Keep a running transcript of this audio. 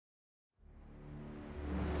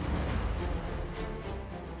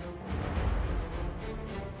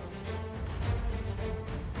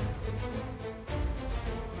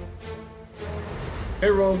Hey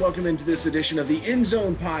everyone, welcome into this edition of the End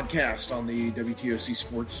Zone podcast on the WTOC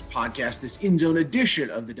Sports Podcast, this End Zone edition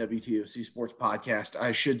of the WTOC Sports Podcast,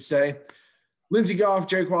 I should say. Lindsey Goff,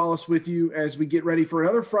 Jake Wallace with you as we get ready for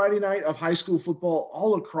another Friday night of high school football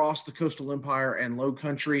all across the Coastal Empire and Low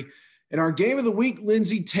Country. And our game of the week,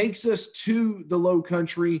 Lindsey, takes us to the Low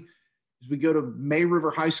Country as we go to May River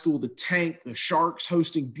High School, the Tank, the Sharks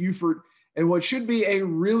hosting Buford, and what should be a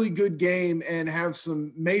really good game and have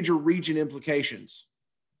some major region implications.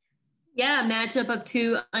 Yeah, matchup of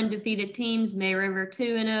two undefeated teams. May River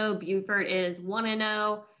 2-0, Buford is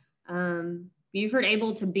 1-0. Buford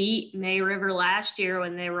able to beat May River last year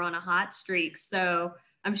when they were on a hot streak. So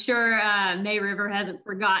I'm sure May River hasn't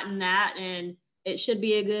forgotten that, and it should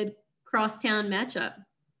be a good crosstown matchup.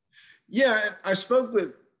 Yeah, I spoke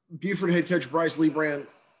with Buford head coach Bryce Lebrand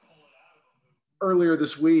earlier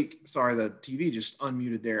this week. Sorry, the TV just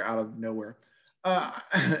unmuted there out of nowhere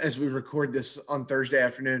as we record this on Thursday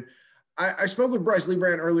afternoon. I spoke with Bryce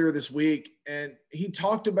Lebrand earlier this week, and he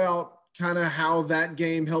talked about kind of how that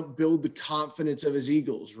game helped build the confidence of his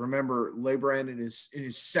Eagles. Remember, Lebrand in his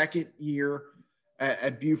second year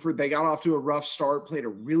at Buford, they got off to a rough start, played a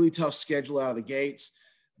really tough schedule out of the gates,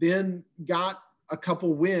 then got a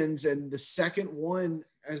couple wins, and the second one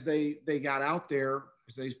as they got out there,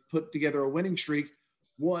 as they put together a winning streak,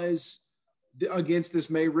 was against this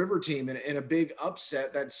May River team in a big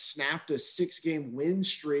upset that snapped a 6-game win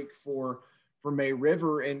streak for May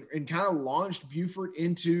River and kind of launched Buford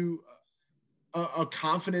into a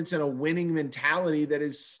confidence and a winning mentality that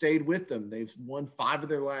has stayed with them. They've won 5 of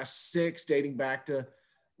their last 6 dating back to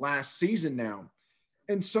last season now.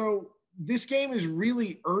 And so this game is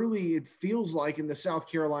really early, it feels like, in the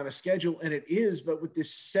South Carolina schedule, and it is, but with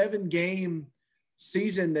this 7-game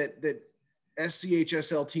season that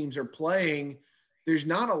SCHSL teams are playing, there's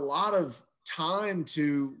not a lot of time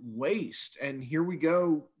to waste. And here we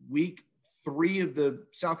go, week 3 of the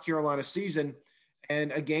South Carolina season,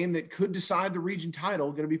 and a game that could decide the region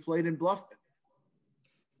title going to be played in Bluffton.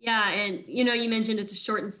 Yeah, and you mentioned it's a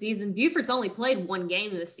shortened season. Buford's only played 1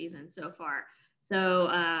 game this season so far.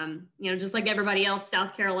 So, just like everybody else,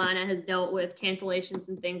 South Carolina has dealt with cancellations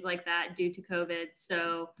and things like that due to COVID.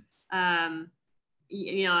 So,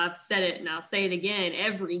 I've said it and I'll say it again.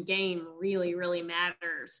 Every game really, really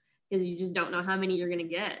matters because you just don't know how many you're going to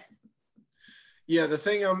get. Yeah, the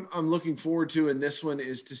thing I'm looking forward to in this one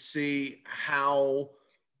is to see how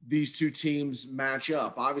these two teams match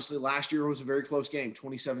up. Obviously, last year was a very close game,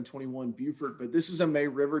 27-21 Buford, but this is a May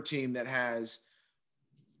River team that has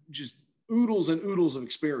just oodles and oodles of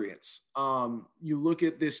experience. You look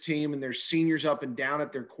at this team and there's seniors up and down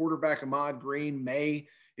at their quarterback, Ahmad Green.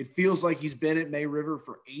 It feels like he's been at May River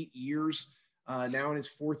for 8 years. Now in his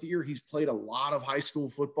 4th year, he's played a lot of high school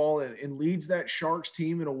football and leads that Sharks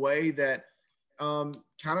team in a way that kind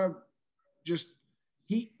of just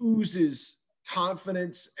he oozes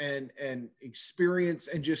confidence and experience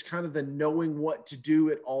and just kind of the knowing what to do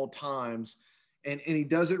at all times. And he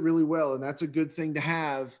does it really well. And that's a good thing to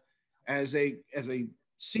have as a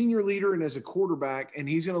senior leader and as a quarterback. And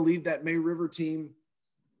he's going to lead that May River team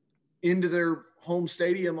into their home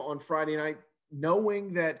stadium on Friday night,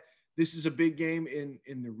 knowing that this is a big game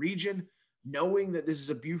in the region, knowing that this is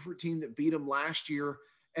a Buford team that beat them last year,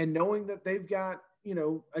 and knowing that they've got,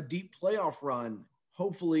 a deep playoff run,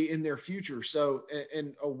 hopefully in their future. So,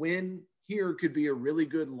 and a win here could be a really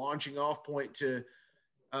good launching off point to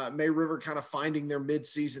May River kind of finding their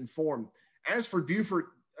midseason form. As for Buford,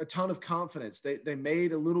 a ton of confidence. They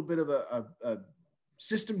made a little bit of a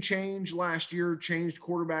system change last year, changed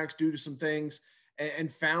quarterbacks due to some things,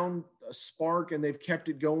 and found a spark, and they've kept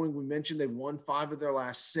it going. We mentioned they've won 5 of their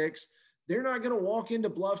last 6. They're not going to walk into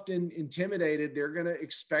Bluffton intimidated. They're going to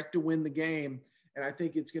expect to win the game, and I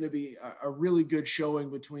think it's going to be a really good showing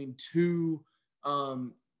between two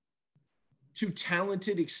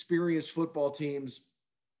talented, experienced football teams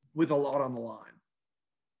with a lot on the line.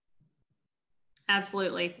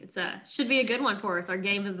 Absolutely. Should be a good one for us, our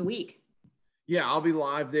game of the week. Yeah, I'll be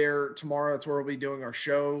live there tomorrow. That's where we'll be doing our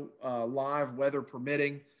show live, weather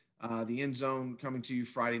permitting. The End Zone coming to you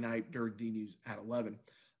Friday night during D News at 11.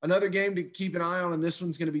 Another game to keep an eye on, and this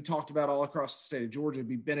one's going to be talked about all across the state of Georgia, would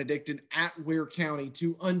be Benedictine at Ware County,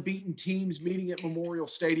 2 unbeaten teams meeting at Memorial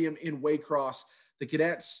Stadium in Waycross. The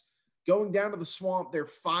Cadets going down to the Swamp. They're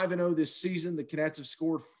 5-0 this season. The Cadets have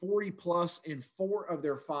scored 40-plus in 4 of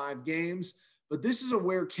their 5 games. But this is a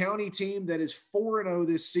Ware County team that is 4-0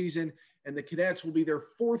 this season, and the Cadets will be their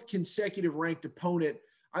 4th consecutive ranked opponent.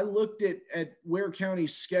 I looked at Ware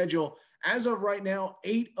County's schedule. As of right now,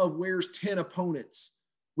 8 of Ware's 10 opponents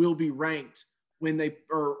will be ranked when they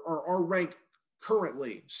are ranked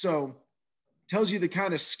currently. So tells you the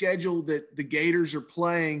kind of schedule that the Gators are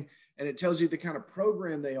playing, and it tells you the kind of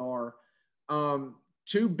program they are.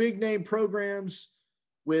 Two big name programs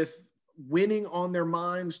with winning on their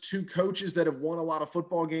minds, two coaches that have won a lot of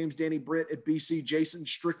football games, Danny Britt at BC, Jason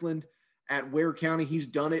Strickland at Ware County. He's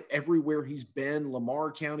done it everywhere he's been,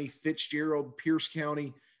 Lamar County, Fitzgerald, Pierce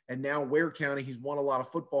County, and now Ware County. He's won a lot of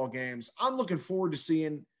football games. I'm looking forward to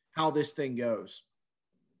seeing how this thing goes.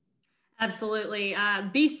 Absolutely.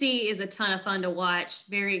 BC is a ton of fun to watch,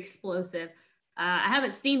 very explosive. I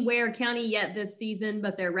haven't seen Ware County yet this season,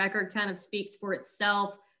 but their record kind of speaks for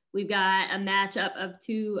itself. We've got a matchup of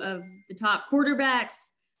two of the top quarterbacks,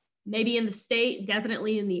 maybe in the state,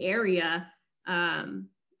 definitely in the area. I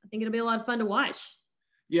think it'll be a lot of fun to watch.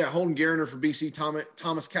 Yeah, Holden Garner for BC,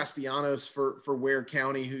 Thomas Castellanos for Ware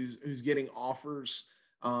County, who's getting offers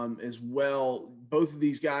as well. Both of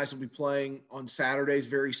these guys will be playing on Saturdays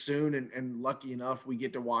very soon, and lucky enough, we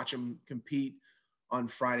get to watch them compete on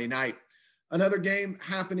Friday night. Another game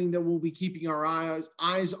happening that we'll be keeping our eyes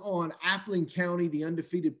on, Appling County, the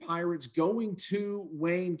undefeated Pirates, going to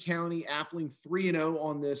Wayne County. Appling 3-0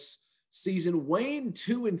 on this season. Wayne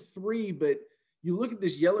 2-3, but you look at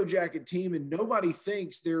this Yellow Jacket team and nobody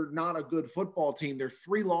thinks they're not a good football team. Their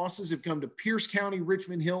three losses have come to Pierce County,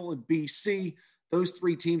 Richmond Hill, and BC. Those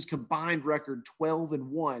three teams combined record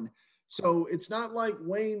 12-1. So it's not like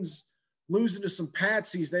Wayne's losing to some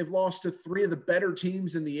patsies. They've lost to three of the better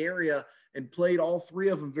teams in the area and played all three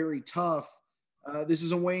of them very tough. This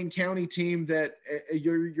is a Wayne County team that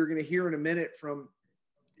you're going to hear in a minute from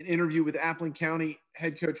an interview with Appling County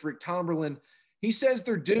head coach Rick Tomberlin. He says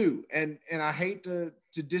they're due, and I hate to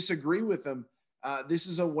disagree with him. This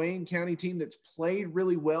is a Wayne County team that's played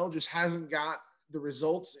really well, just hasn't got the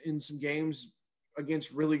results in some games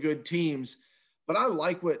against really good teams. But I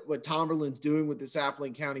like what Tomberlin's doing with this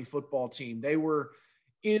Appling County football team. They were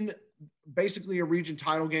in basically a region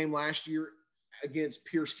title game last year against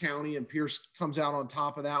Pierce County, and Pierce comes out on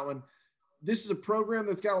top of that one. This is a program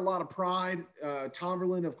that's got a lot of pride.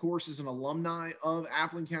 Tomberlin, of course, is an alumni of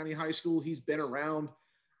Appling County High School. He's been around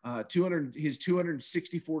his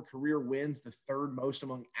 264 career wins, the third most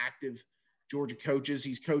among active Georgia coaches.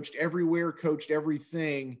 He's coached everywhere, coached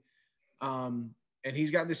everything. And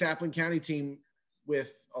he's got this Appling County team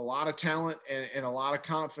with a lot of talent and a lot of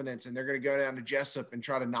confidence, and they're going to go down to Jessup and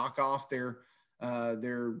try to knock off their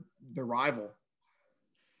rival.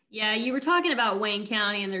 Yeah, you were talking about Wayne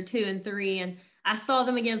County and they're 2-3, and I saw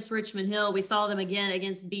them against Richmond Hill. We saw them again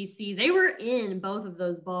against BC. They were in both of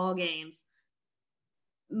those ball games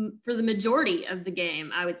for the majority of the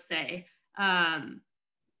game, I would say.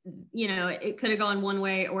 It could have gone one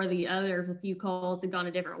way or the other if a few calls had gone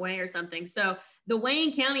a different way or something. So the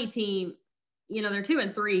Wayne County team, they're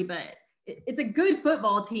 2-3, but it's a good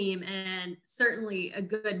football team and certainly a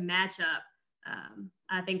good matchup.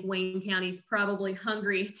 I think Wayne County's probably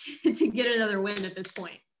hungry to get another win at this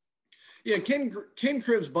point. Yeah, Ken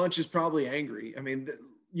Cribb's bunch is probably angry. I mean,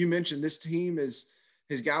 you mentioned this team has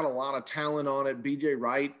got a lot of talent on it. BJ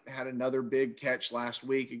Wright had another big catch last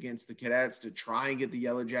week against the Cadets to try and get the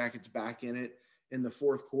Yellow Jackets back in it in the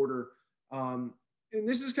fourth quarter. And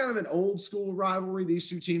this is kind of an old school rivalry. These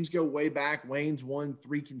two teams go way back. Wayne's won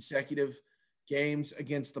 3 consecutive games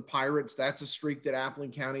against the Pirates. That's a streak that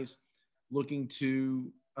Appling County's looking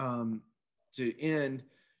to end.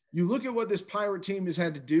 You look at what this Pirate team has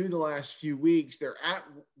had to do the last few weeks. They're at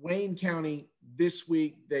Wayne County this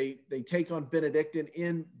week. They take on Benedictine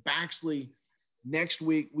in Baxley next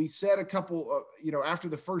week. We said a couple, after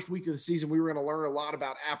the first week of the season, we were going to learn a lot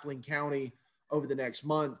about Appling County over the next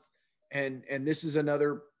month. And this is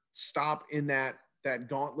another stop in that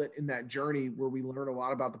gauntlet, in that journey where we learn a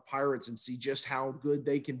lot about the Pirates and see just how good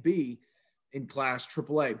they can be in Class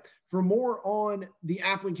AAA. For more on the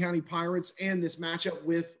Appling County Pirates and this matchup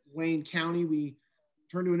with Wayne County, we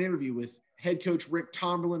turn to an interview with head coach Rick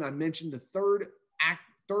Tomberlin. I mentioned the third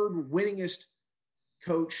winningest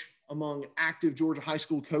coach among active Georgia high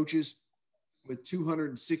school coaches with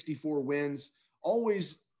 264 wins.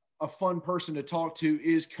 Always a fun person to talk to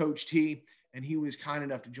is Coach T, and he was kind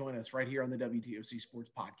enough to join us right here on the WTOC Sports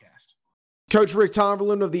Podcast. Coach Rick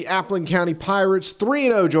Tomberlin of the Appling County Pirates,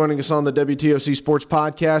 3-0, joining us on the WTOC Sports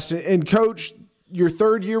Podcast. And Coach, your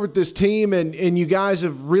third year with this team, and you guys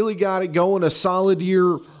have really got it going. A solid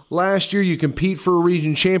year last year. You compete for a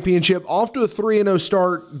region championship. Off to a 3-0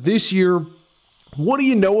 start this year. What do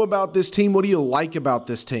you know about this team? What do you like about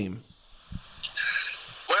this team?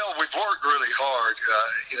 Well, we've worked really hard.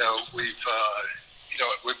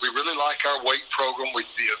 We really like our weight program.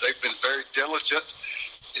 They've been very diligent.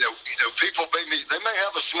 People they may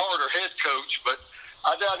have a smarter head coach, but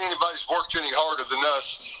I doubt anybody's worked any harder than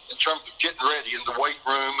us in terms of getting ready in the weight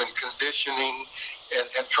room and conditioning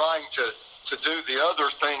and trying to do the other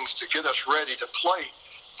things to get us ready to play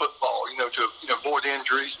football, to avoid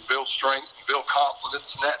injuries and build strength and build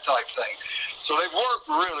confidence and that type thing. So they've worked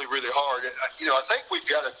really, really hard. I think we've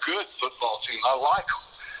got a good football team. I like them.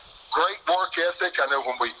 Great work ethic. I know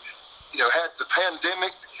when we, had the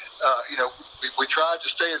pandemic, we tried to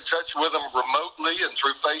stay in touch with them remotely and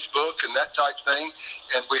through Facebook and that type thing,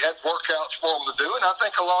 and we had workouts for them to do, and I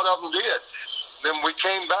think a lot of them did. Then we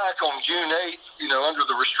came back on June 8th, under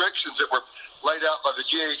the restrictions that were laid out by the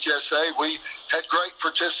GHSA. We had great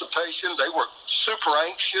participation. They were super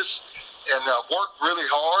anxious and worked really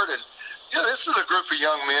hard. And, this is a group of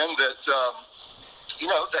young men that,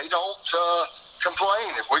 they don't complain.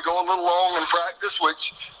 If we go a little long in practice,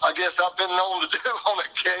 which I guess I've been known to do on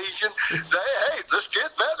occasion, hey, let's get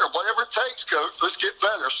better. Whatever it takes, Coach, let's get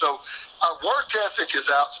better. So our work ethic is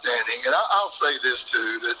outstanding. And I'll say this,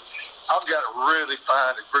 too, that I've got to really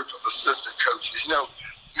find a group of assistant coaches.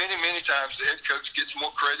 Many, many times the head coach gets more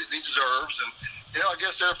credit than he deserves. And, I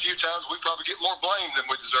guess there are a few times we probably get more blame than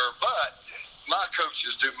we deserve. But my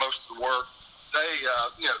coaches do most of the work. They,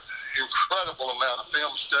 incredible amount of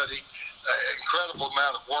film study, incredible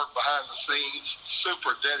amount of work behind the scenes,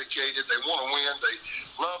 super dedicated. They want to win. They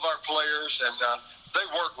love our players, and they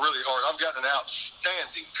work really hard. I've got an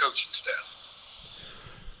outstanding coaching staff.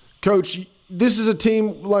 Coach, this is a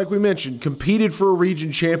team, like we mentioned, competed for a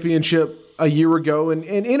region championship a year ago, and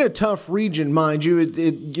in a tough region, mind you.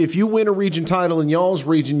 If you win a region title in y'all's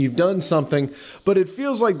region, you've done something, but it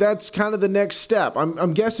feels like that's kind of the next step.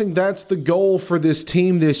 I'm guessing that's the goal for this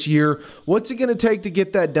team this year. What's it going to take to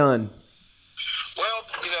get that done? Well,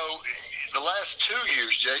 the last 2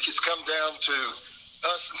 years, Jake, it's come down to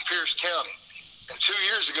us and Pierce County. And 2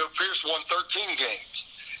 years ago, Pierce won 13 games.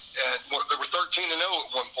 And they were 13-0 at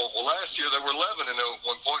one point. Well, last year they were 11-0 at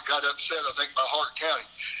one point. Got upset, I think, by Hart County.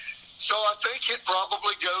 So I think it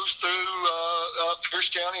probably goes through Pierce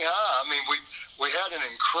County High. I mean, we had an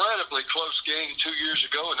incredibly close game 2 years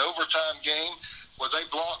ago, an overtime game where they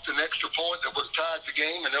blocked an extra point that would have tied the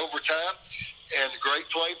game in overtime, and a great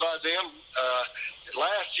play by them.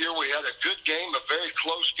 Last year we had a good game, a very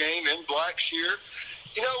close game in Blackshear.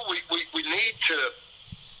 We need to.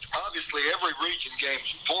 Obviously, every region game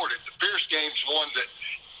is important. The Pierce game's one that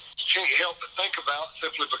you can't help but think about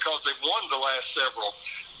simply because they've won the last several.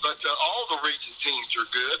 But all the region teams are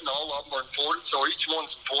good, and all of them are important, so each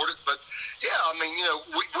one's important. But,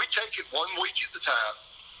 we take it 1 week at a time,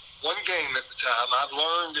 one game at a time. I've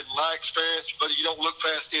learned in my experience, but you don't look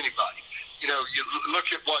past anybody. You look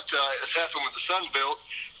at what has happened with the Sun Belt,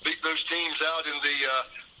 beat those teams out in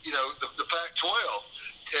the Pac-12.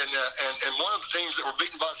 And one of the teams that were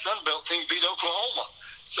beaten by Sun Belt team beat Oklahoma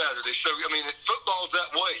Saturday. So, football's that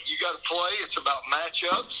way. You got to play. It's about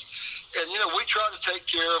matchups. And, we try to take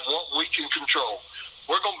care of what we can control.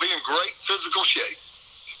 We're going to be in great physical shape.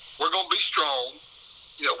 We're going to be strong.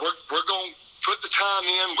 We're going to put the time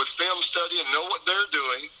in with film study and know what they're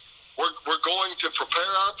doing. We're going to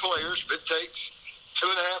prepare our players. If it takes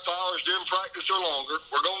 2.5 hours during practice or longer,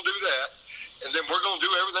 we're going to do that. And then we're going to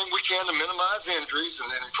do everything we can to minimize injuries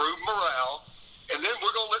and improve morale. And then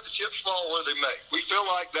we're going to let the chips fall where they may. We feel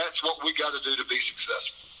like that's what we got to do to be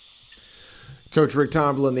successful. Coach Rick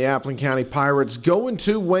Tomlin, the Appling County Pirates, going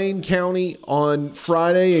to Wayne County on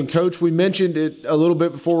Friday. And, Coach, we mentioned it a little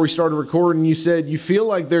bit before we started recording. You said you feel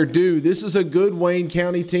like they're due. This is a good Wayne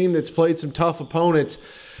County team that's played some tough opponents.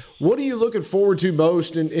 What are you looking forward to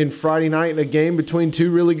most in Friday night in a game between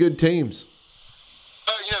two really good teams?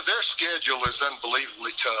 Their schedule is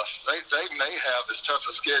unbelievably tough. They may have as tough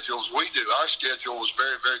a schedule as we do. Our schedule was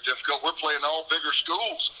very, very difficult. We're playing all bigger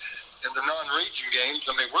schools in the non-region games.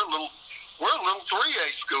 I mean, we're a little 3A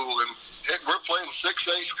school, and heck, we're playing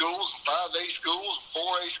 6A schools, 5A schools,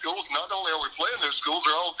 4A schools. Not only are we playing those schools,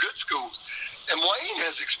 they're all good schools. And Wayne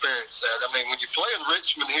has experienced that. I mean, when you play in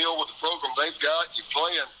Richmond Hill with the program they've got, you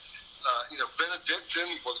play in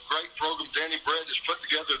Benedictine with a great program Danny Brett has put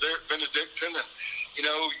together there at Benedictine, and you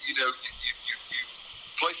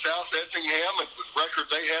play South Effingham and the record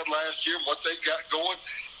they had last year and what they got going.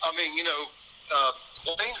 I mean,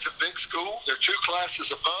 Wayne's a big school. They're 2 classes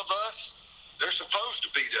above us. They're supposed to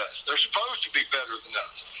beat us. They're supposed to be better than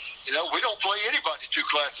us. We don't play anybody 2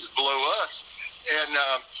 classes below us. And,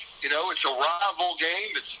 it's a rival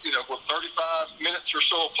game. It's, we're 35 minutes or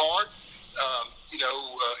so apart.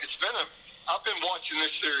 I've been watching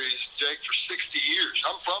this series, Jake, for 60 years.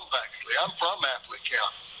 I'm from Bexley. I'm from Appling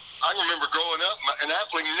County. I remember growing up, and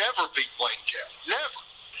Appling never beat Wayne County. Never.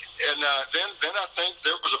 And then I think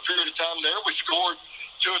there was a period of time there we scored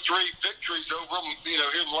 2 or 3 victories over them, here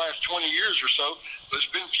in the last 20 years or so, but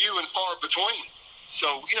it's been few and far between. So,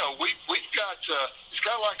 we've got, it's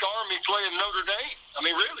kind of like Army playing Notre Dame. I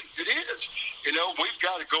mean, really, it is. We've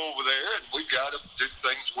got to go over there and we've got to do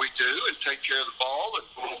things we do and take care of the ball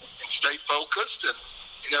and stay focused and,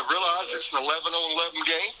 realize it's an 11-on-11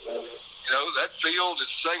 game. That field is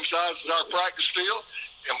the same size as our practice field,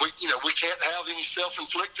 and we can't have any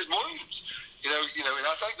self-inflicted wounds. And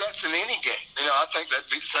I think that's in any game. I think that'd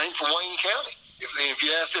be the same for Wayne County. If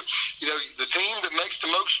you ask the team that makes the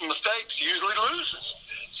most mistakes usually loses.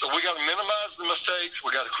 So we got to minimize the mistakes.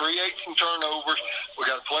 We got to create some turnovers. We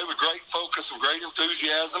got to play with great focus and great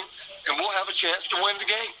enthusiasm, and we'll have a chance to win the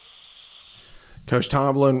game. Coach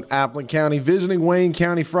Tomlin, Appling County, visiting Wayne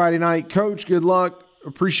County Friday night. Coach, good luck.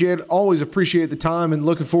 Always appreciate the time, and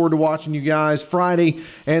looking forward to watching you guys Friday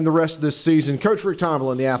and the rest of this season. Coach Rick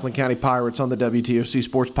Tomlin, the Appling County Pirates on the WTOC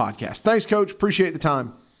Sports Podcast. Thanks, Coach. Appreciate the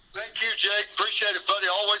time. Thank you, Jake. Appreciate it, buddy.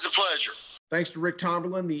 Always a pleasure. Thanks to Rick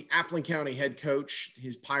Tomlin, the Appling County head coach.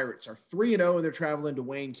 His Pirates are 3-0, and they're traveling to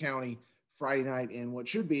Wayne County Friday night in what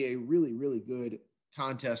should be a really, really good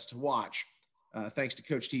contest to watch. Thanks to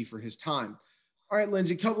Coach T for his time. All right,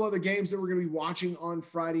 Lindsay, a couple other games that we're going to be watching on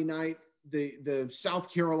Friday night. The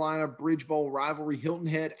South Carolina Bridge Bowl rivalry, Hilton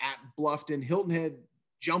Head at Bluffton. Hilton Head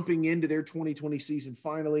jumping into their 2020 season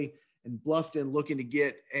finally, and Bluffton looking to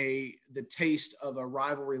get the taste of a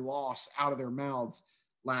rivalry loss out of their mouths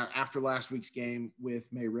after last week's game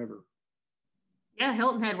with May River. Yeah,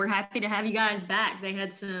 Hilton Head, we're happy to have you guys back. They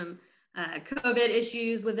had some COVID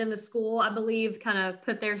issues within the school, I believe, kind of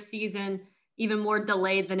put their season even more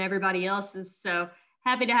delayed than everybody else's. So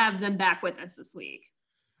happy to have them back with us this week.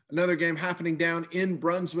 Another game happening down in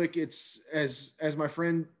Brunswick. It's, as my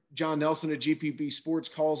friend John Nelson at GPB Sports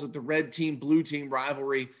calls it, the red team, blue team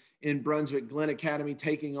rivalry in Brunswick. Glenn Academy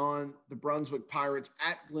taking on the Brunswick Pirates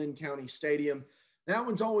at Glenn County Stadium. That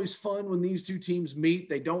one's always fun when these two teams meet.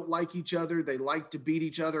 They don't like each other. They like to beat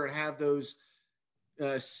each other and have those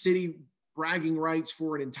city bragging rights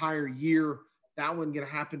for an entire year. That one going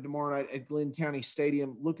to happen tomorrow night at Glenn County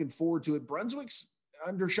Stadium. Looking forward to it. Brunswick's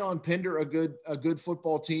under Sean Pender, a good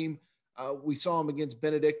football team. We saw them against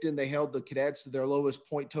Benedictine. They held the Cadets to their lowest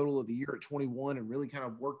point total of the year at 21 and really kind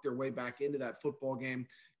of worked their way back into that football game.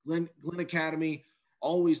 Glenn Academy,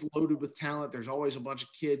 always loaded with talent. There's always a bunch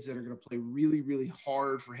of kids that are going to play really, really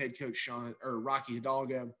hard for head coach Rocky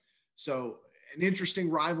Hidalgo. So an interesting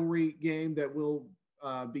rivalry game that we'll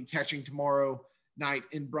be catching tomorrow night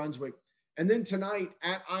in Brunswick. And then tonight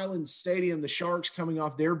at Island Stadium, the Sharks coming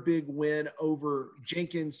off their big win over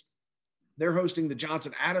Jenkins. They're hosting the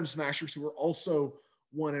Johnson Adams Smashers, who are also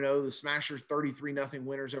 1-0. The Smashers 33-0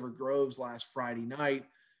 winners over Groves last Friday night.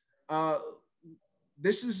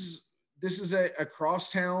 This is a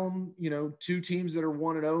crosstown, two teams that are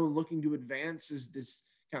 1-0 looking to advance as this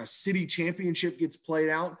kind of city championship gets played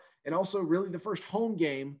out, and also really the first home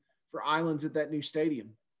game for Islands at that new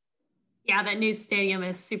stadium. Yeah, that new stadium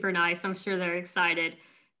is super nice. I'm sure they're excited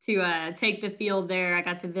to take the field there. I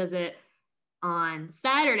got to visit on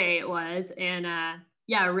Saturday it was, and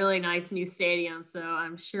a really nice new stadium. So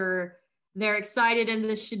I'm sure they're excited, and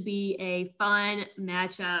this should be a fun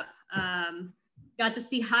matchup. Got to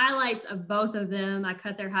see highlights of both of them. I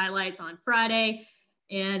cut their highlights on Friday,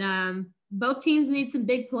 and both teams made some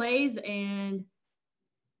big plays and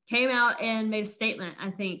came out and made a statement,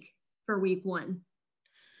 I think, for week one.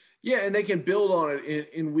 Yeah, and they can build on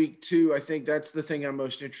it in week two. I think that's the thing I'm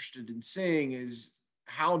most interested in seeing is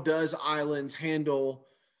how does Islands handle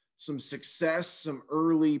some success, some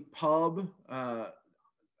early pub.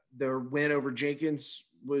 Their win over Jenkins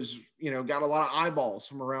was, got a lot of eyeballs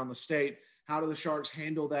from around the state. How do the Sharks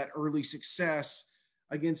handle that early success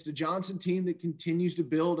against a Johnson team that continues to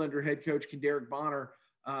build under head coach Kenderick Bonner?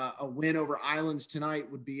 A win over Islands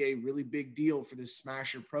tonight would be a really big deal for this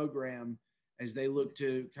Smasher program as they look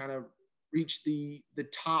to kind of reach the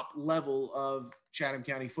top level of Chatham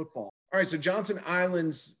County football. All right, so Johnson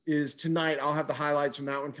Islands is tonight. I'll have the highlights from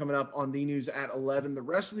that one coming up on the news at 11. The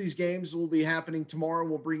rest of these games will be happening tomorrow.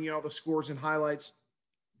 We'll bring you all the scores and highlights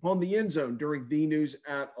on the End Zone during the news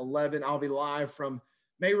at 11. I'll be live from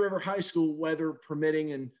May River High School, weather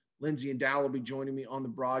permitting, and Lindsay and Dal will be joining me on the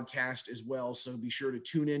broadcast as well. So be sure to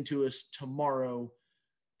tune in to us tomorrow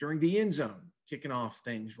during the End Zone, kicking off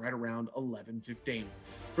things right around 11:15.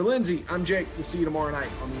 For Lindsay, I'm Jake. We'll see you tomorrow night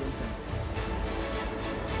on the End Zone.